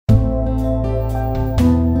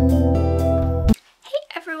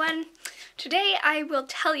Today I will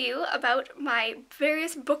tell you about my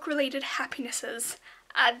various book-related happinesses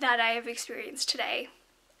that I have experienced today,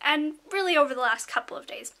 and really over the last couple of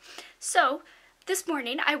days. So, this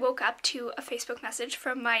morning I woke up to a Facebook message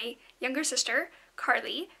from my younger sister,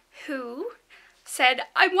 Carly, who said,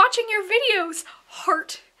 "I'm watching your videos,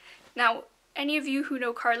 heart." Now, any of you who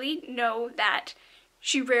know Carly know that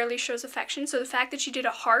she rarely shows affection, so the fact that she did a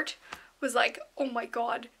heart was like, oh my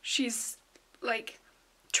god, she's like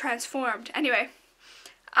transformed. Anyway,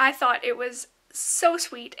 I thought it was so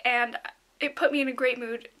sweet and it put me in a great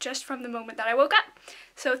mood just from the moment that I woke up.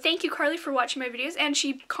 So thank you, Carly, for watching my videos, and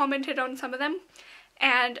she commented on some of them,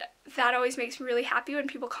 and that always makes me really happy when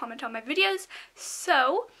people comment on my videos,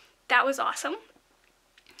 so that was awesome.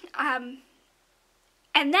 And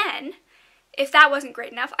then, if that wasn't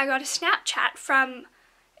great enough, I got a Snapchat from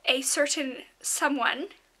a certain someone,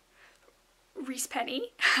 Reese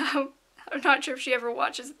Penny. I'm not sure if she ever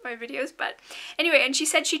watches my videos, but anyway, and she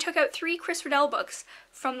said she took out 3 Chris Riddell books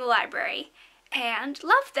from the library and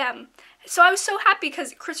loved them. So I was so happy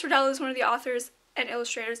because Chris Riddell is one of the authors and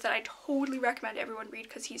illustrators that I totally recommend everyone read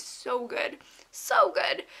because he's so good. So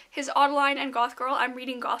good. His Adeline and Goth Girl, I'm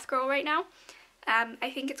reading Goth Girl right now.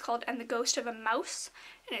 I think it's called And the Ghost of a Mouse,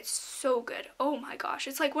 and it's so good. Oh my gosh,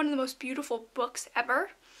 it's like one of the most beautiful books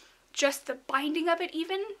ever. Just the binding of it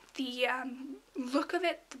even, the look of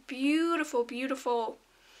it, the beautiful, beautiful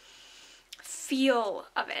feel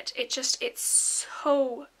of it. It's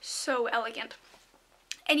so, so elegant.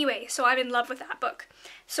 Anyway, so I'm in love with that book.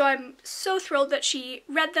 So I'm so thrilled that she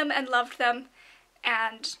read them and loved them,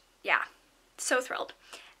 and yeah, so thrilled.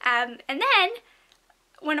 And then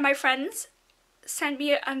one of my friends sent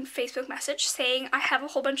me a Facebook message saying I have a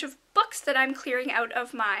whole bunch of books that I'm clearing out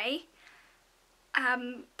of my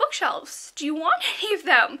bookshelves. Do you want any of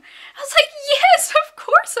them? I was like, yes, of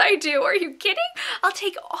course I do. Are you kidding? I'll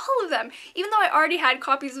take all of them. Even though I already had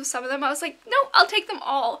copies of some of them, I was like, no, I'll take them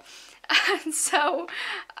all. And so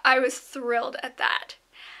I was thrilled at that.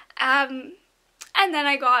 And then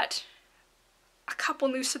I got a couple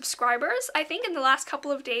new subscribers, I think, in the last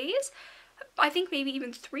couple of days. I think maybe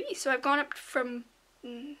even 3. So I've gone up from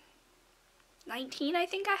 19, I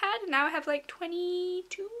think I had, and now I have like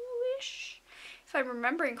 22-ish. If I'm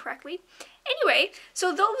remembering correctly. Anyway,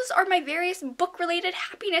 so those are my various book-related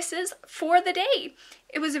happinesses for the day.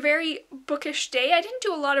 It was a very bookish day. I didn't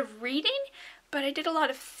do a lot of reading, but I did a lot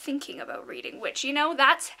of thinking about reading, which, you know,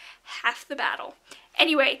 that's half the battle.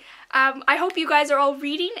 Anyway, I hope you guys are all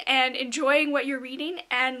reading and enjoying what you're reading,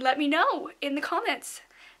 and let me know in the comments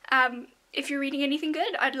if you're reading anything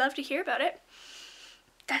good. I'd love to hear about it.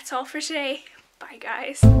 That's all for today. Bye,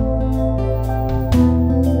 guys.